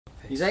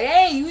He's like,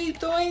 hey, you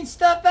throwing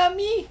stuff at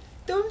me?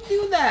 Don't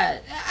do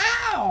that.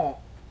 Ow.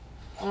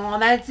 Oh,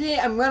 that's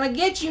it. I'm gonna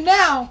get you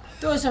now.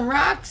 Throw some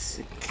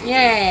rocks.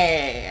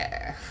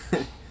 Yeah.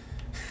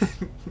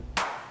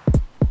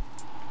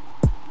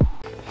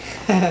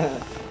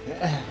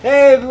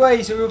 Hey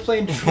everybody, so we're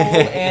playing Troll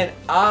and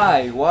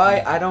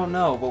Why? I don't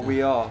know, but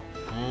we are.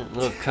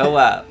 Little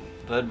co-op.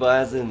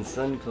 Budweiser and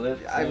Suncliff.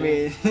 I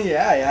mean,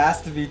 yeah, it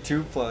has to be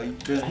two-player.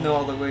 There's no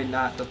other way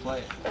not to play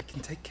it. I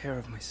can take care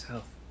of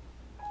myself.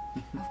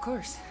 Of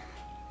course.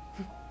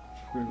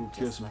 We're gonna go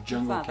kill some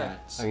jungle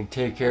cats. I can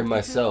take care of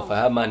myself. I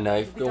have my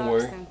knife. Don't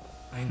worry.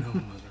 I know,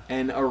 mother.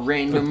 And a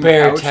random If a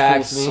bear pouch full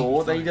attacks of me-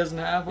 soul that he doesn't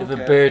have. If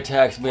Okay. a bear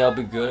attacks me, I'll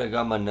be good. I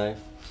got my knife.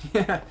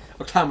 Yeah,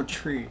 I'll climb a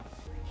tree.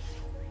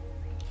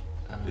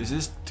 Is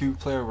this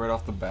two-player right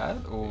off the bat,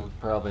 or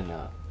Probably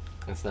not.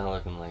 It's not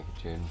looking like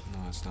it, Jaden.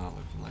 no? It's not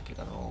looking like it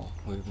at all.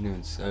 I haven't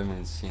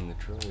even seen the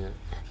troll yet.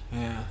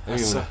 Yeah, I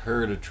haven't even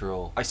heard a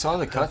troll. I saw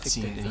the Perfect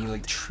cutscene and he day.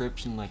 like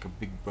trips in like a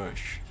big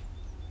bush.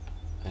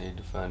 I need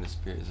to find a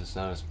spear. Is this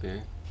not a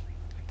spear?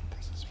 I think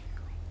that's a spear.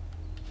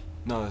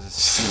 No,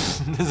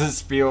 there's a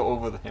spear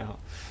over there.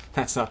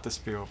 That's not the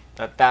spear.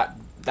 That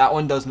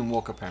one doesn't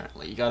work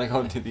apparently. You gotta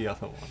go to the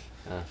other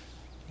one.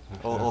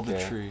 Or the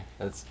Okay. tree.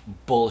 That's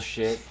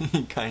bullshit.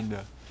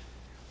 Kinda.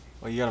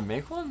 Oh, you gotta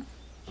make one?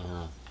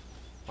 Uh,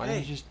 Why Hey.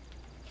 didn't you just...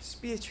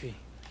 Spear tree.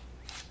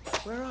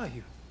 Where are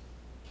you?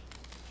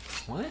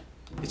 What?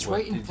 It's what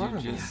right in did front you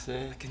of me. just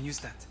say? I can use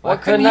that. Why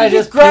couldn't couldn't you I just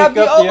just grab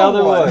pick the up the other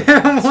other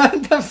one?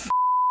 What the f?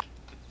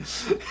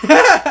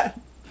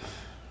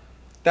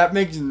 That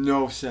makes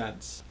no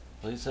sense.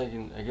 At least I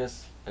can. I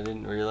guess I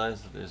didn't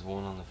realize that there's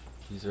one on the.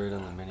 He's right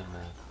on the mini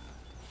map.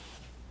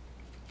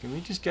 Can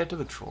we just get to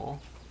the troll?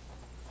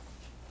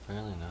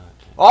 Apparently not.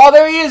 Dude. Oh,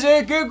 there he is!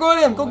 Hey, go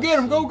get him! Oh, Go I get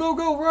him! Go, see. go,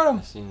 go! Run I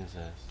him! seen his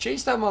ass.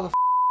 Chase that motherfucker!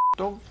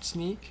 Don't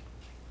sneak.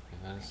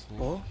 I gotta sneak.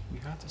 Oh, You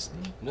got to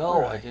sneak. No,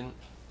 I Right. didn't.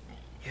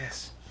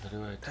 yes. How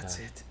do I attack? That's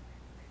it.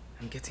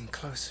 I'm getting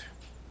closer.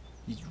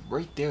 He's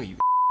right there, you.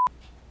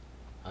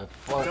 I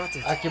fuck. Got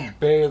it. I can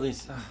barely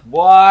see. Ah.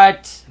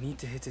 What? I need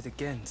to hit it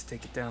again to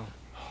take it down.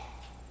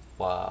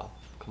 Wow.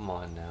 Come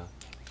on now.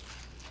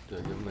 Do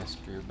I get my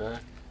spear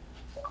back?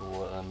 Or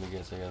what? Let me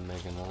guess. I gotta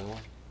make another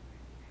one.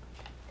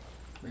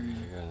 Maybe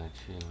I got an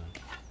achievement.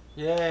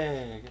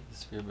 Yay! I get the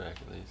spear back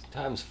at least.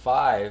 Times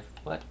 5.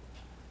 What?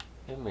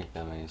 I didn't make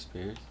that many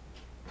spears.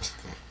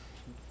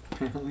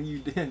 Apparently you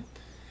did.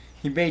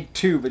 He made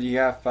 2, but you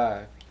got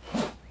 5. I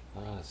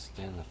gotta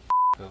stand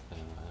the up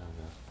anyway.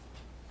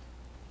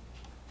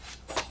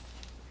 There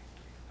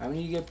How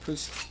many you get per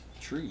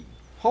tree?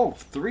 Oh,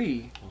 3. we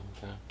go.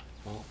 Okay.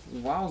 Well,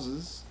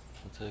 Wowzers.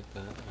 I'll take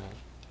that.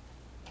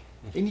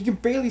 Right. And you can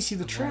barely see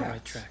the I'm on the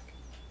right tracks. track.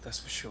 That's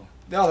for sure.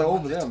 No, they're Come on,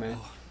 over there, little man.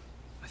 boy.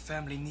 My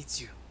family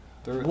needs you.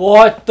 They're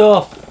What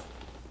the f?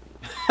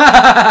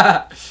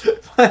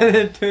 Why did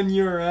it turn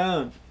you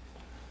around?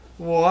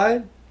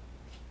 What?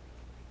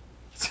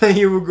 So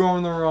you were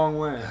going the wrong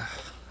way.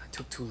 I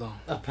took too long.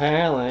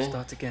 Apparently.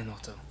 Start again,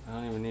 Otto. I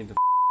don't even need to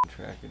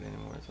track it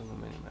anymore. It's on the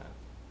mini map.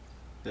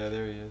 Yeah,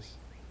 there he is.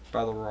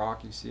 By the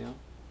rock, you see him?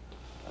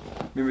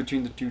 In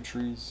between the 2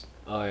 trees.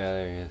 Oh yeah,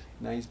 there he is.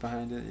 Now he's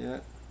behind it, yeah.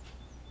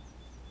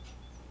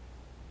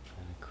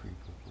 And a creep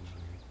up over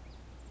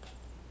here.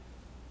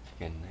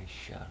 Get a nice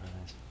shot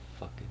on his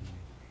fucking.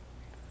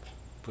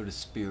 Put a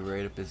spear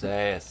right up his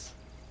ass.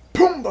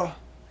 Pumbaa!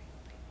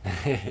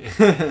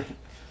 Get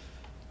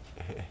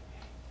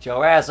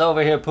your ass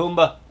over here,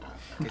 Pumbaa.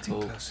 Getting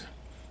Oh. closer.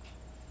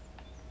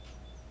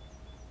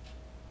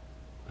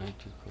 I ain't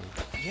too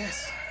close.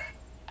 Yes.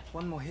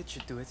 One more hit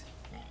should do it.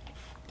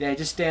 Yeah,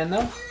 just stand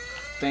there.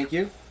 Thank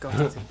you. Got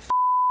it.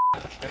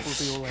 That will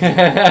be all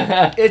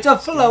I need. It's a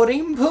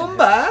floating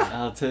Pumbaa!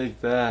 I'll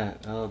take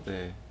that all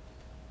day.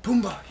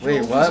 Pumbaa! Wait,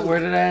 you're what? invisible. Where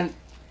did I end?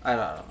 I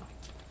don't know.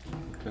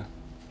 Okay.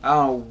 I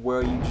don't know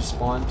where you just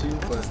spawned to,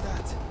 What but... was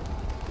that?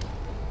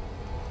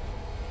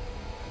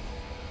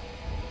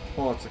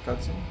 Oh, it's a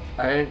cutscene.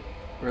 I didn't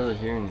really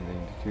hear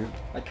anything, did you?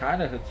 I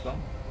kinda hit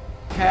something.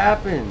 What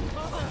happened?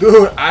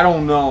 Dude, I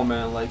don't know,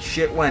 man. Like,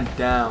 shit went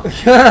down.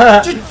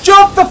 Just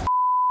jump the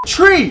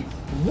tree!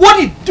 What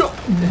did you do?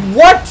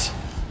 What?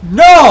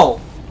 No!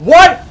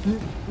 What?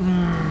 You're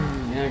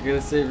not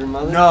gonna save your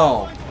mother?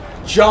 No.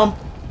 Jump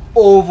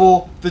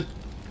over the...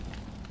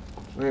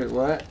 Wait,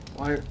 what?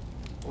 Why?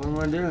 What am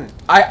I doing?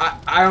 I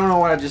don't know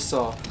what I just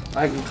saw.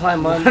 I can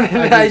climb on. What I did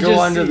can I go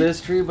just under see?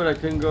 this tree, but I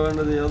couldn't go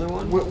under the other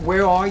one.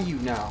 Where are you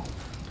now?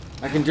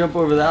 I can jump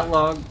over that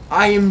log.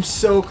 I am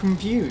so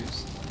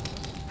confused.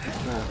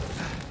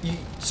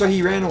 So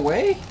he ran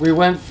away? We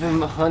went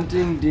from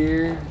hunting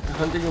deer,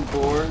 hunting a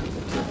boar,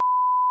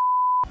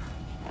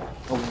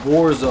 to a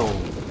war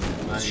zone.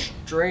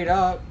 Straight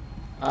up.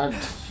 I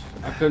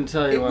couldn't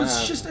tell you It what was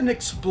happened. just an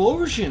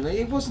explosion.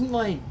 It wasn't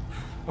like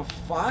a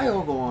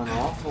fire going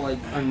off. Or like,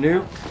 A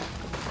nuke.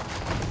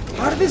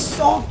 how did this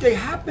all day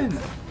happen?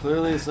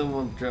 Clearly,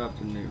 someone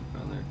dropped a nuke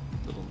on their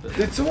little bit.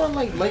 Did someone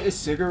like light a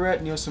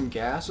cigarette near some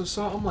gas or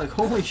something? I'm like,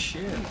 holy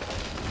shit.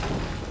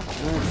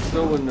 It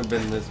still wouldn't have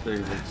been this big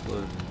of an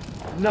explosion.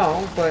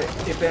 No, but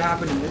if it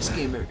happened in this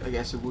game, I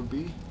guess it would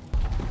be.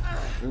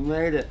 We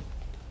made it.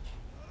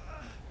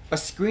 A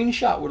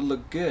screenshot would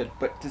look good,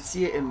 but to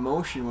see it in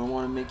motion would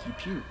want to make you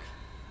puke.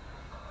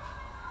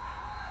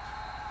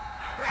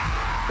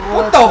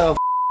 What the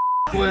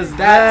f was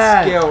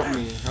that? that? Scared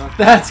me.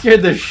 That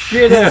scared the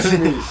shit out of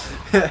me.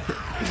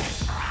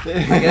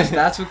 I guess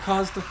that's what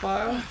caused the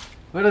fire?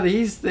 What are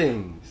these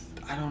things?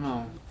 I don't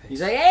know.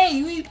 He's like, hey,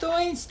 you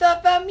throwing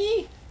stuff at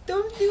me?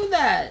 Don't do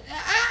that.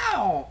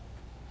 Ow!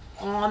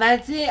 Oh,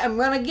 that's it. I'm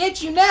gonna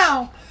get you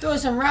now. Throw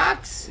some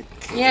rocks.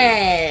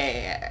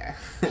 Yeah.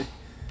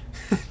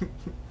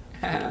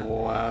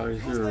 Wow, you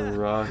threw a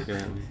rock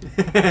at me.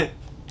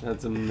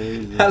 That's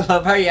amazing. I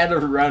love how you had to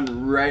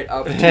run right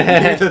up to me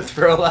to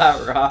throw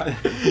that rock.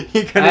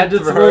 You I had to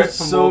couldn't throw it from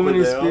so over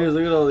many there. spears.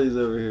 Look at all these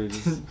over here.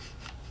 Just...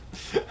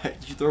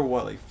 Did you throw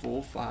what, like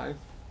 4, 5?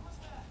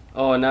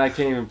 Oh, now I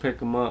can't even pick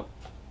them up.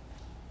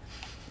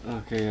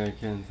 Okay, I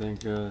can.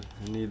 Thank God.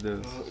 I need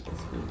those. This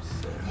game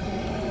sucks.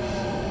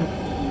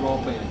 You're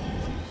all playing.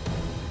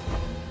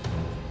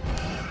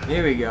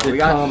 Here we go. The We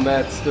got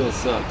combat still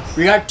sucks.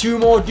 2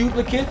 more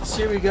duplicates.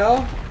 Here we go.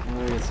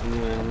 Oh, I got some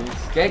new enemies.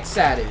 Get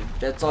excited.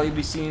 That's all you'll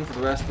be seeing for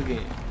the rest of the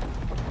game.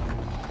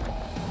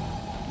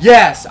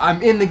 Yes,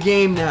 I'm in the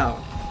game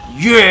now.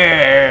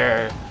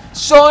 Yeah!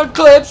 Sun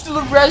clips to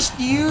the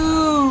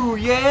rescue!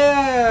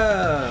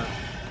 Yeah!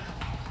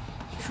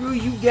 Screw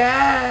you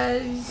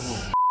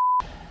guys.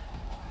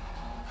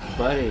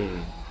 Buddy.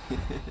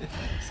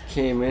 Just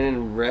came in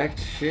and wrecked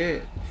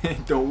shit.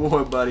 Don't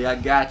worry, buddy. I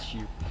got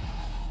you.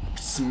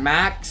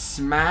 Smack,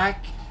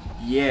 smack.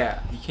 Yeah,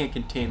 you can't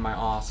contain my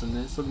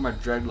awesomeness. Look at my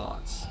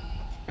dreadlocks.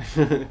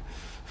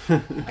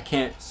 I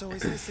can't. So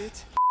is this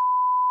it?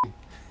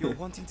 You're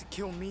wanting to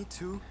kill me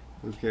too?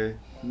 Okay.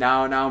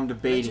 Now I'm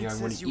debating. Legend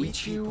I want says to you eat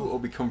eat you people. or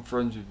become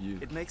friends with you.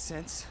 It makes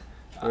sense.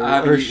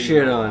 Or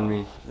shit on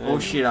me. Oh,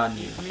 shit on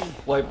you. Me.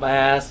 Wipe my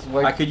ass.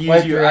 I could use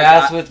wipe you- your I-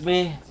 ass I- with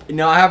me.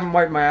 No, I haven't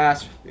wiped my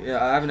ass.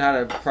 Yeah, I haven't had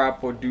a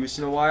proper deuce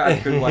in a while. I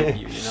could wipe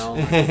you, you know?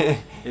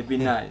 It'd be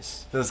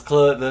nice. Those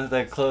clothes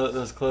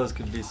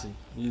could be some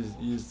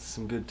use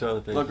some good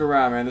toilet paper. Look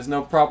around, man. There's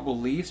no proper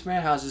leaves,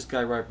 man. How's this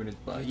guy wiping his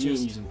butt? You He ain't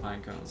just- using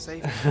pine cones.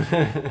 Save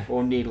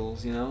Or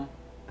needles, you know?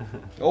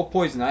 Or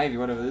poison ivy,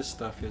 whatever this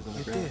stuff is on the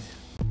It ground. did.